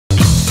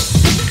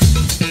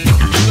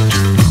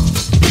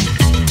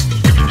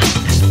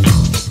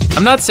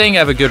I'm not saying I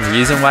have a good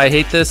reason why I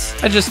hate this.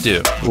 I just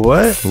do.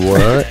 What?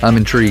 What? I'm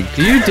intrigued.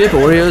 Do you dip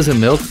Oreos in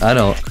milk? I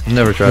don't. I've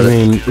never tried I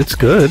it. mean, it's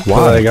good.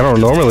 Why? Like, I don't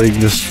normally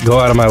just go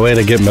out of my way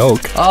to get milk.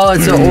 Oh,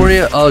 it's an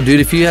Oreo. Oh, dude,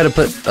 if you had to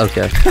put.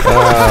 Okay.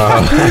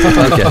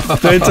 Okay.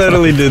 They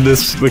totally did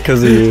this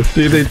because of you.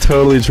 Dude, they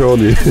totally trolled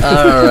you.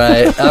 All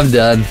right. I'm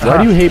done.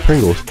 Why do you hate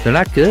Pringles? They're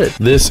not good.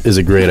 This is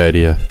a great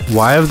idea.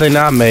 Why have they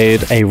not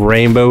made a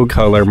rainbow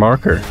color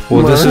marker?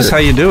 Well, this is how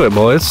you do it,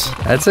 boys.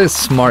 That's a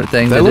smart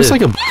thing to That do. looks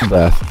like a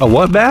bath. A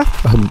what bath?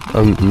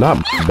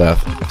 Not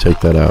bath. Take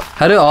that out.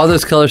 How do all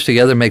those colors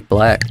together make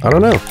black? I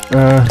don't know.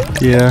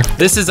 Yeah.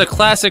 This is a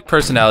classic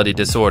personality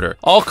disorder.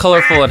 All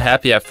colorful and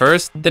happy at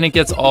first, then it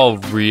gets all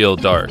real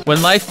dark.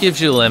 When life gives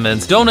you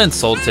lemons, don't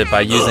insult it by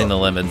using the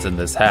lemons in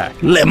this hack.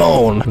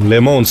 Lemon.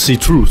 Lemon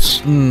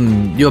citrus.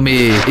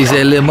 Yummy. It's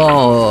a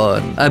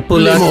lemon. I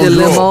pull out the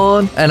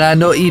lemon and I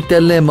no eat the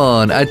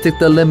lemon. I take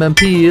the lemon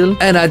peel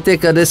and I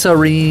take the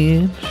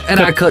syringe and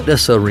I cut the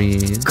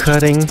syringe.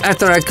 Cutting.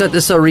 After I cut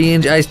the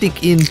syringe, I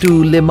stick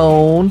into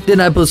lemon. Then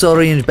I put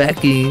syringe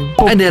back in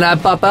and then I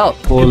pop out.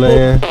 Pull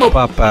in.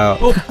 Pop out.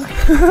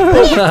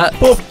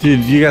 Dude,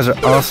 you guys are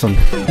awesome.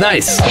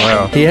 Nice.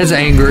 Wow. He has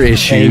anger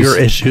issues. Anger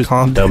issues.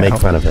 Calm Don't down. make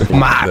fun of it.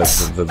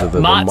 Mats.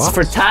 Mott's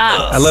for tots.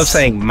 I love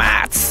saying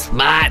mats.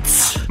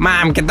 Mott's.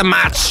 Mom, get the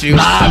mats juice.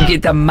 Mom,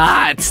 get the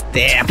Mott's.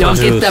 Don't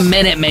get the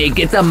Minute Maid,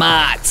 get the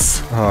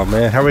Mott's. Oh,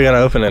 man. How are we going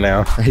to open it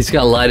now? He's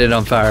gonna light it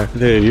on fire.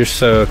 Dude, you're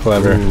so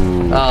clever.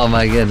 Oh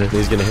my goodness.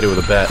 He's gonna hit it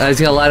with a bat. He's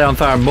gonna light it on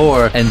fire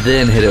more and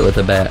then hit it with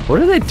a bat. What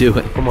are they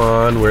doing? Come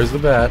on, where's the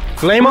bat?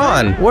 Flame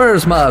on.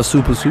 Where's my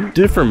super suit?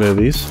 Different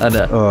movies. I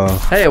know.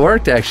 Oh, Hey, it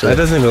worked actually. that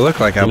doesn't even look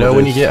like You apple know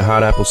when you juice. get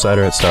hot apple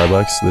cider at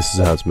Starbucks? This is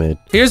how it's made.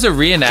 Here's a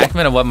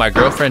reenactment of what my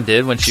girlfriend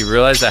did when she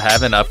realized I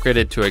haven't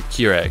upgraded to a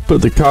Keurig.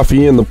 Put the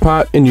coffee in the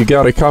pot and you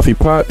got a coffee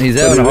pot. He's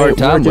but having a it hard ain't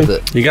time working.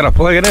 with it. You gotta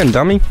plug it in,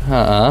 dummy.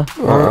 Uh-uh.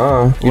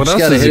 What just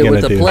else gotta is hit he it gonna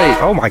with the do? plate.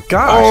 Oh my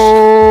gosh.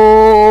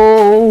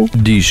 Oh!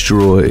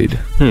 Destroyed.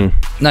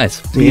 Nice.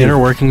 The inner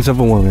workings of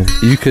a woman.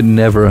 You could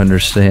never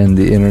understand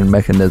the inner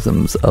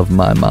mechanisms of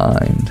my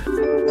mind.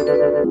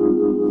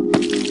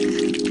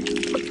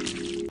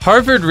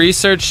 Harvard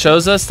research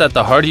shows us that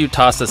the harder you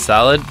toss a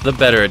salad, the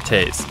better it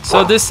tastes.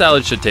 So this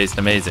salad should taste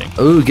amazing.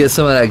 Ooh, get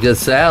some of that good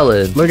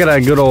salad. Look at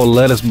that good old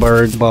lettuce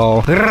bird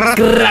ball. They're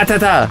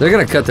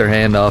gonna cut their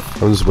hand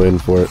off. I'm just waiting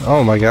for it.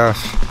 Oh my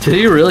gosh. Did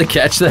you really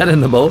catch that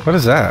in the bowl? What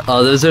is that?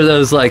 Oh, those are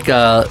those like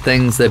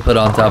things they put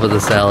on top of the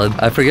salad.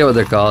 I forget what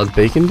they're called.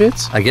 Bacon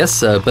bits? I guess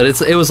so, but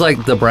it was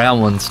like the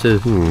brown ones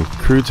too.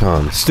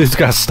 Croutons. This dude's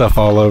got stuff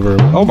all over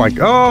him. Oh my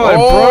god. It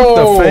broke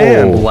the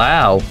fan.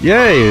 Wow.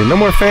 Yay. No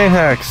more fan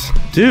hacks.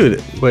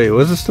 Dude, wait,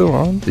 was it still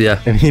on?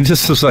 Yeah. And he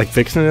just was like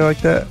fixing it like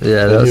that?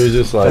 Yeah, And he was that's,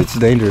 just like, That's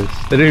dangerous.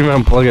 They didn't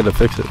even unplug it to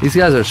fix it. these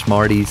guys are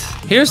smarties.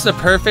 Here's the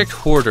perfect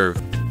hors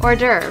Hors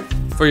d'oeuvre.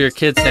 for your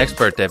kid's next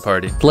birthday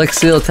party. Flex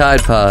Seal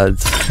Tide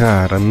Pods.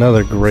 God,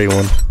 another great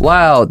one.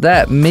 Wow,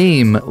 that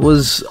meme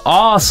was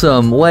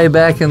awesome way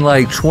back in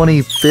like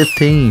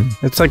 2015.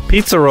 It's like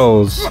pizza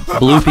rolls.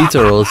 Blue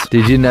pizza rolls.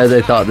 Did you know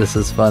they thought this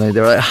was funny?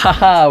 They were like,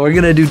 haha, we're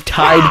gonna do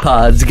Tide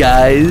Pods,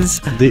 guys.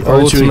 The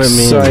aren't you ultimate meme.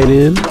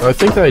 excited? I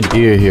think the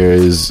idea here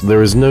is there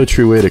was no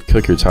true way to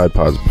cook your Tide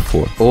Pods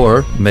before.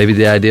 Or maybe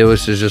the idea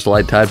was to just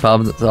light Tide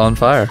Pods on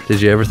fire.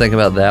 Did you ever think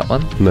about that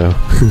one? No.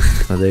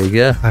 Well, there you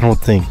go. I don't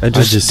think. I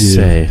just do.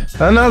 say.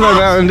 Another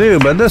Mountain Dew,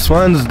 but this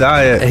one's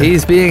diet.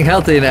 He's being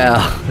healthy now.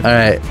 All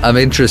right, I'm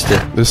interested.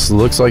 This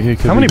looks like it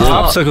could How many be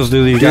popsicles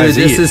do these Dude, guys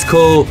this eat? is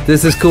cool.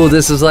 This is cool.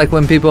 This is like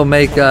when people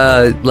make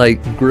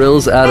like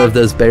grills out of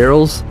those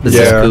barrels. This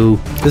is cool.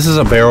 This is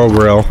a barrel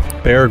grill.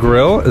 Bear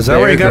Grill? Is that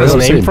Bear where he got Grylls.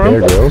 his name from?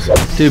 Bear Grylls.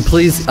 Dude,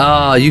 please.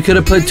 You could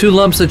have put 2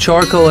 lumps of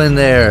charcoal in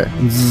there.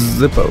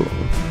 Zippo.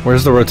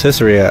 Where's the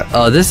rotisserie at?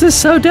 Oh, this is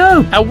so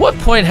dope. At what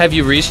point have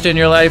you reached in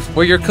your life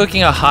where you're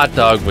cooking a hot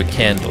dog with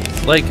candles?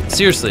 Like,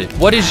 seriously,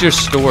 what is your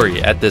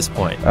story at this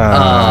point?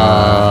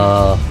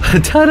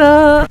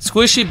 Ta-da.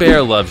 Squishy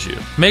Bear loves you.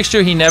 Make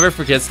sure he never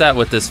forgets that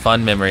with this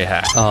fun memory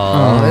hack.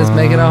 Oh, it's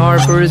making it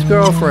hard for his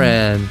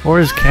girlfriend. Or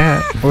his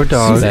cat. Or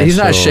dog. He's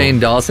not Special. Shane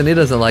Dawson. He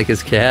doesn't like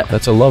his cat.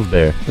 That's a love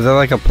bear. Is that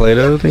like a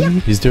Play-Doh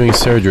thing? He's doing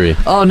surgery.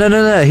 Oh, no.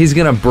 He's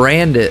going to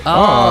brand it.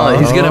 Oh,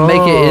 he's going to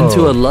make it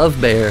into a love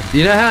bear.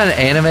 You know how in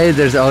anime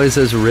there's always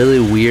those really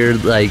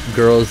weird, like,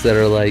 girls that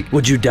are like,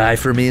 would you die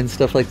for me and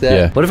stuff like that?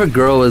 Yeah. What if a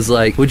girl was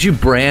like, would you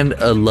brand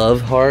a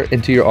love heart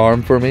into your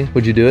arm for me?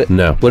 Would you do it?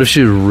 No. What if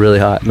she was really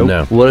hot? Nope.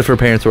 No. What if her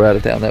parents were out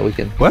of town that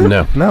weekend? What?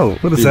 No. No.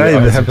 What does Yeah, that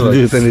even I have to feel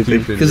do like with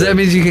anything? Because that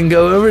means you can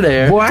go over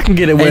there Boy, I can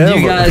get it and wherever.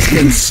 you guys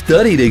can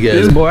study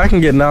together. Boy, I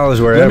can get knowledge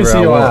Let wherever me see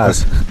I your want.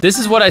 eyes. This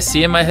is what I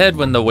see in my head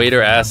when the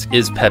waiter asks,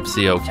 is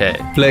Pepsi okay?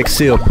 Flex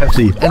Seal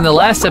Pepsi. In the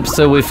last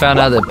episode, we found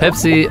out that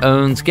Pepsi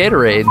owns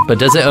Gatorade, but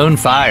does it own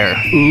fire?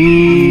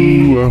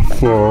 Ooh, I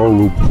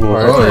fall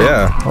apart. Oh,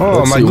 yeah. Oh,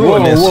 Let's my see.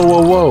 goodness.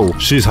 Whoa.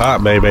 She's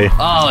hot, baby.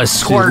 Oh, it's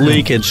squirting.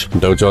 Leakage.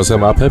 Don't y'all set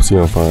my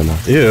Pepsi on fire now.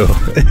 Ew.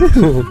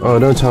 Oh,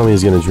 don't tell me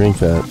he's gonna drink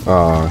that.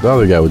 The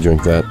other guy would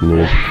drink that.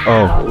 Noob.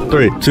 Oh,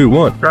 3, 2,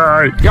 1.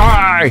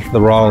 The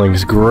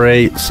Rawlings,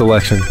 great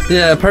selection.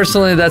 Yeah,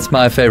 personally, that's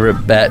my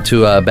favorite bat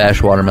to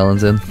bash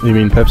watermelons in. You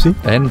mean Pepsi?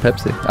 And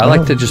Pepsi. I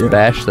like to just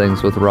bash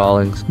things with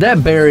Rawlings.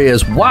 That berry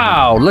is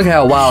wow. Look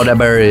how wild that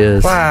berry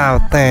is. Wow,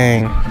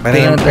 thing.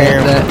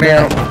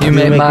 You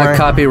made my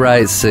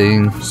copyright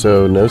sing.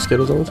 So no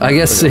Skittles on the top? I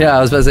guess, yeah,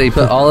 I was about to say you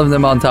put all of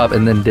them on top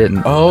and then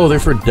didn't. Oh, they're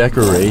for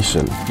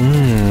decoration.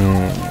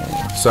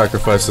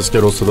 Sacrifice the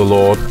Skittles to the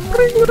Lord.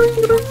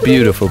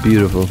 Beautiful,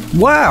 beautiful.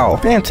 Wow,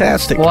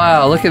 fantastic.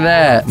 Wow, look at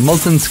that.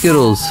 Molten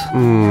Skittles.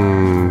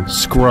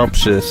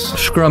 Scrumptious.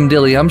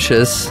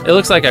 Scrumdiddlyumptious. It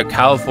looks like a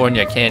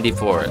California candy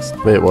forest.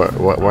 Wait, why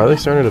are they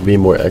starting to be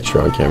more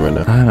extra on camera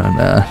now? I don't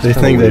know. They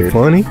think they're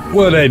funny?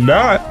 Well, they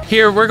not.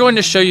 Here, we're going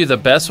to show you the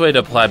best way to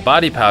apply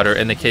body powder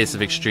in the case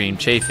of extreme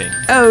chafing.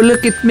 Oh,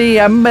 look at me.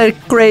 I'm a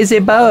crazy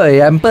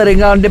boy. I'm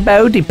putting on the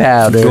body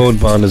powder. Gold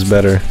Bond is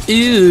better.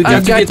 Ew,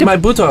 I've got my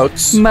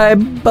buttocks. My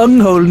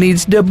bunghole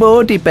needs the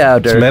body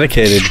powder. It's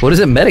medicated. What is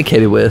it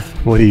medicated with?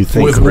 What do you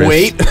think, With Chris?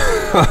 weight?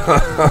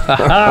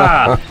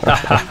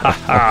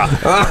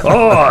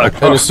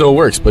 And it still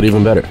works, but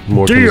even better.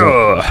 More comes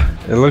out.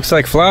 It looks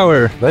like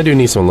flour. I do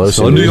need some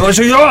lotion.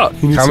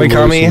 Kami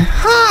Kami.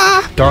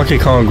 Donkey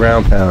Kong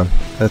Ground Pound.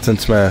 That's in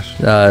Smash.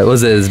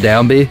 Was it his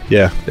down B?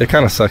 Yeah, it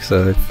kind of sucks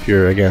though if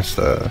you're against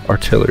a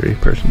artillery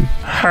person.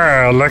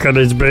 Look at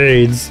his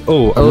beads.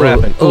 Oh, I'm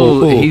rapping.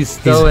 He's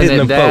throwing hitting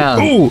it the down.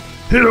 boat. Ooh.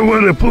 Hit him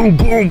with it, boom,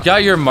 boom.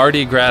 Got your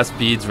Mardi Gras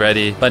beads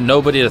ready, but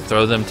nobody to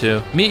throw them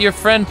to? Meet your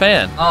friend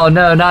Pan. Oh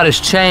no, not his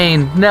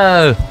chain.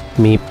 No.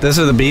 Meep. This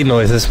is the bead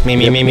noises. Me.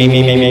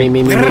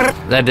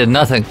 That did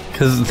nothing.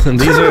 Because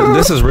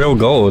this is real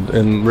gold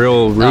and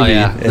real ruby. Oh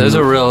yeah, and those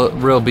are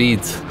real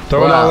beads.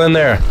 Throw it all in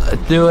there.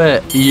 Do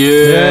it.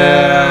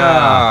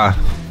 Yeah.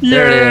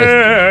 There it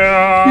is.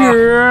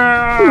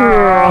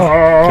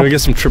 Can we get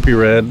some Trippy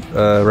Red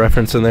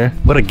reference in there?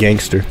 What a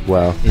gangster.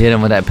 Wow. Hit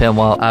him with that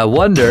pinwheel. I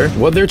wonder.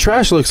 What their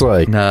trash looks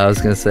like. No, I was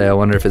gonna say I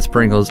wonder if it's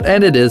Pringles,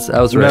 and it is.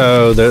 I was right.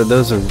 No,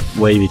 those are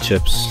wavy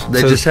chips.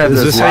 They just have Is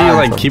those this how you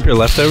lines like keep your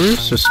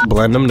leftovers? Just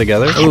blend them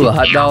together? Ooh, a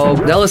hot dog.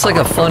 That looks like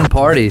a fun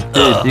party.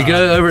 Dude, you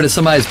go over to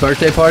somebody's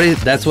birthday party,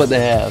 that's what they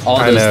have. All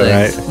I those know,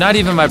 things. right? Not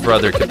even my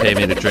brother could pay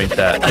me to drink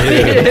that.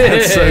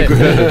 That's so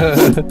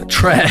good.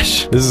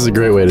 Trash. This is a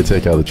great way to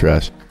take out the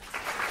trash.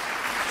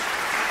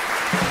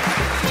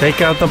 Take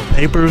out the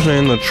papers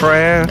and the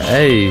trash.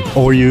 Hey.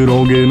 Or you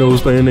don't get no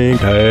spending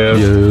cash.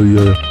 Yeah.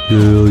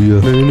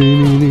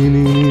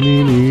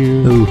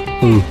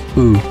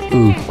 Ooh.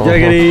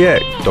 Yakety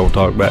yak. Don't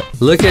talk back.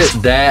 Look at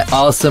that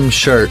awesome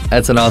shirt.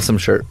 That's an awesome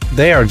shirt.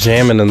 They are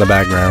jamming in the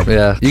background.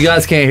 Yeah. You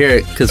guys can't hear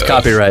it because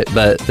copyright,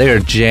 but they are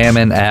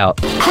jamming out.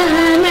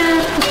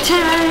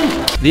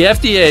 The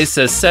FDA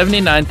says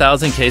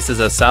 79,000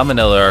 cases of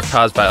salmonella are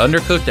caused by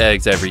undercooked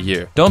eggs every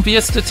year. Don't be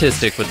a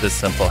statistic with this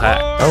simple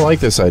hack. I like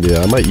this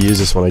idea. I might use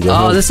this when I get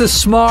home. Oh, this is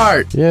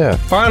smart. Yeah.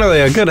 Finally,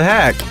 a good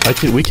hack.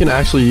 We can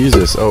actually use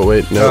this. Oh,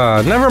 wait.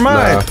 No. Never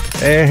mind.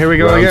 And here we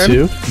go Round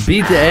again. 2.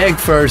 Beat the egg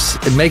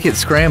first and make it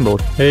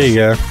scrambled. Here you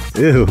go.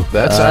 Ew.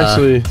 That's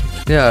actually...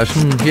 Yes.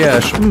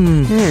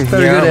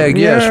 Very good egg.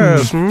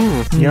 Yes.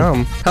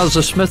 Yum. How's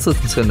the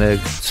Smithsonian egg?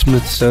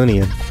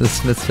 Smithsonian. The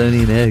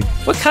Smithsonian egg.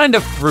 What kind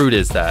of fruit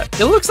is that?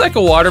 It looks like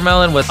a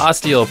watermelon with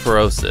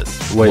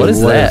osteoporosis. Wait, What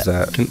is that?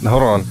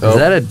 Hold on. Is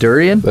that a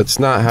durian? That's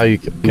not how you...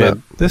 Okay,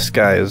 this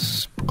guy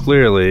is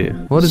clearly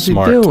What is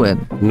smart. he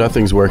doing?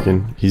 Nothing's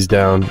working. He's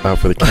down, out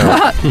for the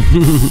count.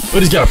 But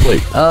he's got a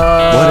plate.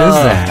 What is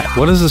that?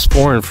 What is this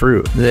foreign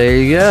fruit? There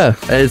you go.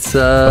 It's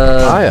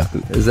Papaya.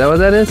 Is that what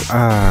that is?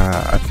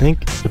 I think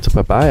It's a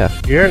papaya.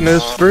 here it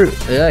is fruit.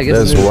 Yeah, I guess.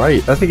 That's it is.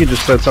 right. I think you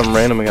just said something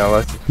random and got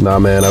like, Nah,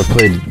 man. I've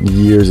played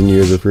years and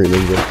years of Fruit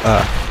Ninja.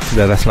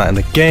 that's not in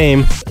the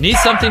game. Need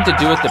something to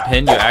do with the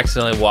pin you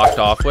accidentally walked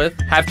off with?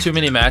 Have too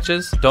many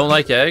matches? Don't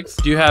like eggs?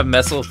 Do you have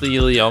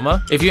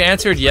mesothelioma? If you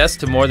answered yes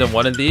to more than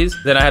one of these,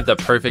 then I have the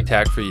perfect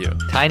hack for you.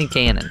 Tiny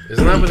cannon.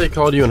 Isn't that what they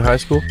called you in high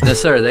school? No,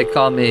 sir. They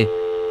called me.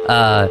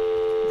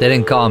 They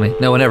didn't call me.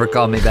 No one ever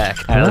called me back.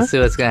 All right, let's see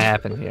what's gonna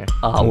happen here.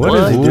 What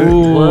is he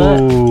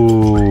doing?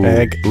 Ooh.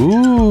 Egg.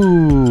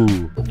 Ooh.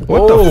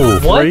 What the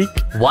What? freak?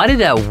 Why did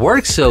that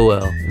work so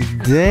well,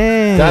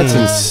 Dang. That's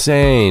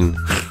insane.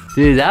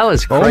 dude? That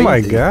was crazy. Oh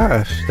my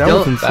gosh. That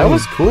was Don't- insane. That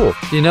was cool.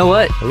 You know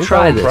what? was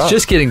Try all this. props.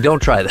 Just kidding.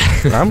 Don't try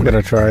that. I'm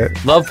gonna try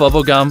it. Love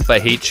bubblegum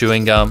but hate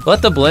chewing gum?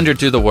 Let the blender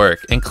do the work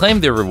and claim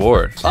the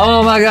reward.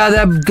 Oh my god,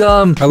 that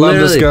gum! I love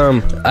this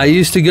Literally. gum. I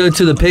used to go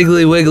to the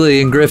Piggly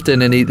Wiggly in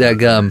Grifton and eat that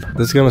gum.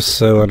 This gum is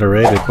so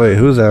underrated. Wait,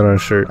 who's that on a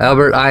shirt?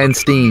 Albert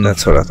Einstein.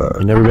 That's what I thought.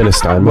 You never been to Boy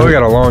Steinmeier?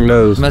 got a long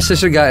nose. My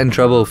sister got in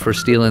trouble for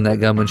stealing that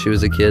gum when she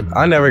was a kid.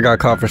 I never got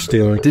caught for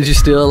stealing. Did you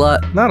steal a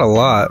lot? Not a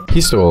lot. He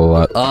stole a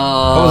lot. Oh,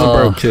 I was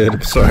a broke kid. good.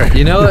 I'm sorry.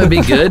 You know what would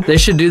be good? They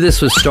should do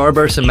this with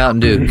Starburst and Mountain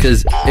Dew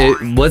because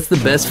what's the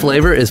best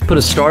flavor is put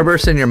a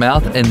Starburst in your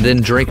mouth and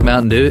then drink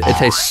Mountain Dew. It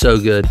tastes so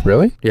good.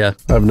 Really? Yeah,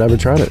 I've never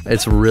tried it.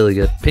 it's really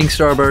good. Pink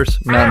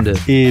Starburst, Mountain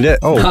Dew. Eat it.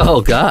 Oh.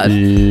 Oh, God.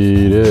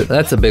 Eat it.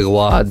 That's a big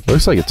wad.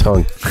 Looks like a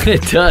tongue.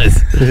 It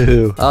does.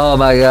 Oh,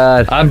 my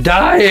God. I'm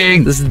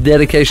dying. This is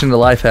dedication to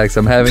life hacks.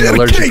 I'm having an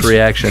allergic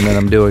reaction and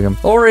I'm doing them.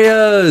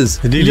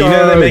 Oreos. Did you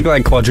know they make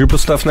like quadruple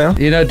stuff now?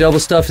 You know, double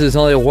stuff is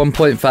only a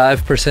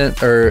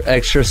 1.5% or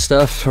extra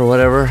stuff or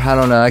whatever. I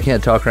don't know. I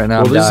can't talk right now.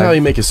 Well, I'm this is dying. how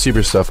you make a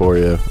super stuff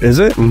Oreo. Is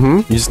it? Mm-hmm.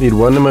 You just need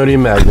 1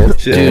 ammonium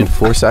magnet and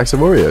 4 sacks of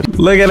Oreo.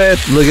 Look at it.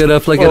 Look it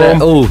up. Look at that.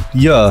 Oh,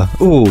 Yeah.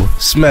 Ooh.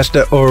 Smash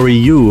that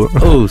Oreo.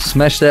 oh,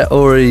 smash that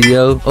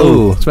Oreo.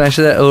 Oh, Ooh. smash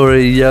that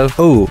Oreo.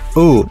 Ooh.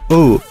 Ooh.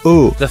 Ooh.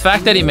 Ooh. The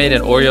fact that he made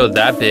an Oreo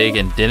that big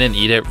and didn't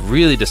eat it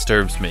really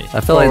disturbs me.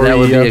 I feel like that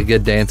would be Oreo. a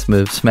good dance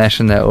move.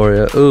 Smashing that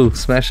Oreo. Ooh,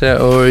 smash that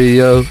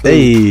Oreo.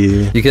 Hey.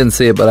 You couldn't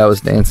see it, but I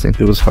was dancing.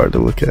 It was hard to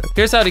look at.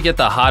 Here's how to get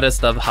the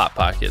hottest of Hot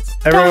Pockets.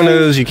 Everyone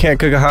knows you can't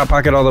cook a Hot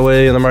Pocket all the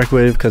way in the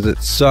microwave because it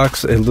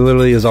sucks. It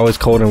literally is always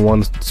cold in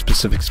one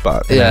specific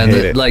spot. And I Yeah, and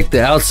hate it. like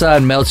the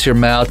outside melts your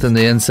mouth and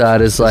the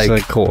inside is It's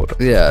like cold.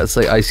 yeah, it's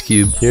like ice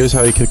cube. Here's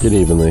how you cook it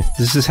evenly.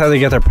 This is how they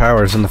get their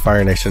powers in the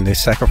Fire Nation. They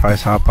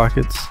sacrifice Hot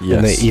Pockets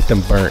and they Yes. eat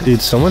them burnt.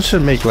 Dude, someone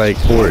should make like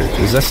porridge.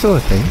 Is that still a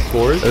thing?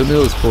 Porridge?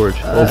 Oatmeal is porridge.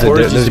 Is it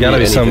porridge used there's to got to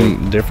be be some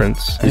anything.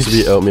 difference. Used to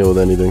be oatmeal with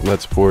anything.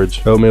 That's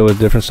porridge. Oatmeal with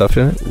different stuff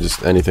in it?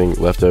 Just anything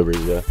leftovers,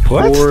 yeah.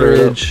 What?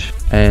 Porridge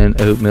and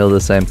oatmeal the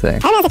same thing.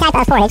 Oatmeal is a type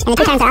of porridge, and the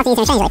two terms are often used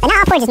interchangeably. But not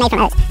all porridge is made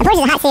from oats. A porridge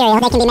is a hot cereal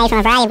that can be made from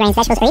a variety of grains,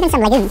 vegetables, or even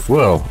some legumes.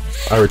 Well,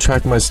 I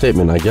retract my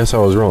statement. I guess I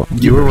was wrong.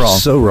 You were wrong.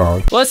 So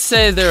wrong. Let's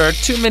say there are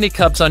too many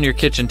cups on your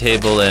kitchen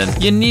table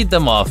and you need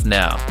them off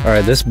now. All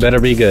right, this better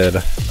be good.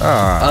 What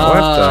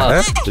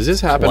the heck? Does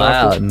this happen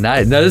Wow, often?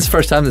 nice. No, this is the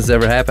first time this has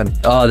ever happened.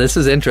 Oh, this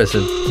is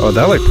interesting. Oh,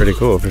 that looked pretty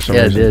cool for some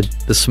Yeah, it reason. did.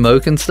 The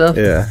smoke and stuff.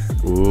 Yeah.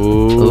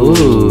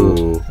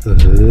 Ooh.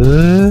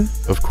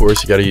 Of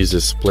course, you gotta use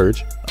this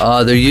splurge.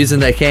 Oh, they're using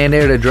that canned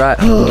air to dry.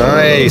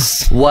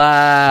 Nice.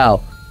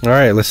 Wow, All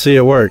right, let's see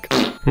it work.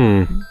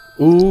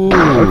 Ooh.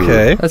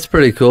 Okay. that's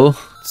pretty cool.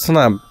 It's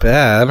not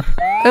bad.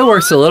 It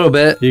works a little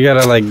bit. You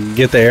gotta like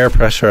get the air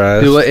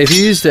pressurized. Dude, if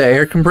you use the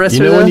air compressor,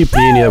 You know though, when you pee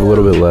and you have a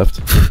little bit left?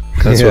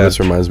 That's what Yeah. this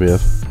reminds me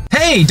of.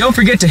 Hey, don't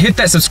forget to hit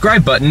that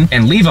subscribe button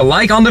and leave a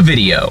like on the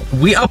video.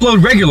 We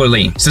upload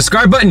regularly.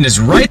 Subscribe button is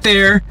right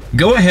there.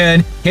 Go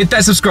ahead, hit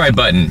that subscribe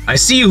button. I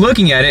see you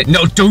looking at it.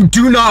 No,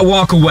 do not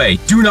walk away.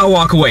 Do not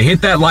walk away.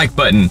 Hit that like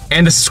button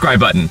and the subscribe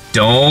button.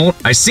 Don't.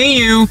 I see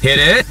you. Hit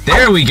it.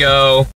 There we go.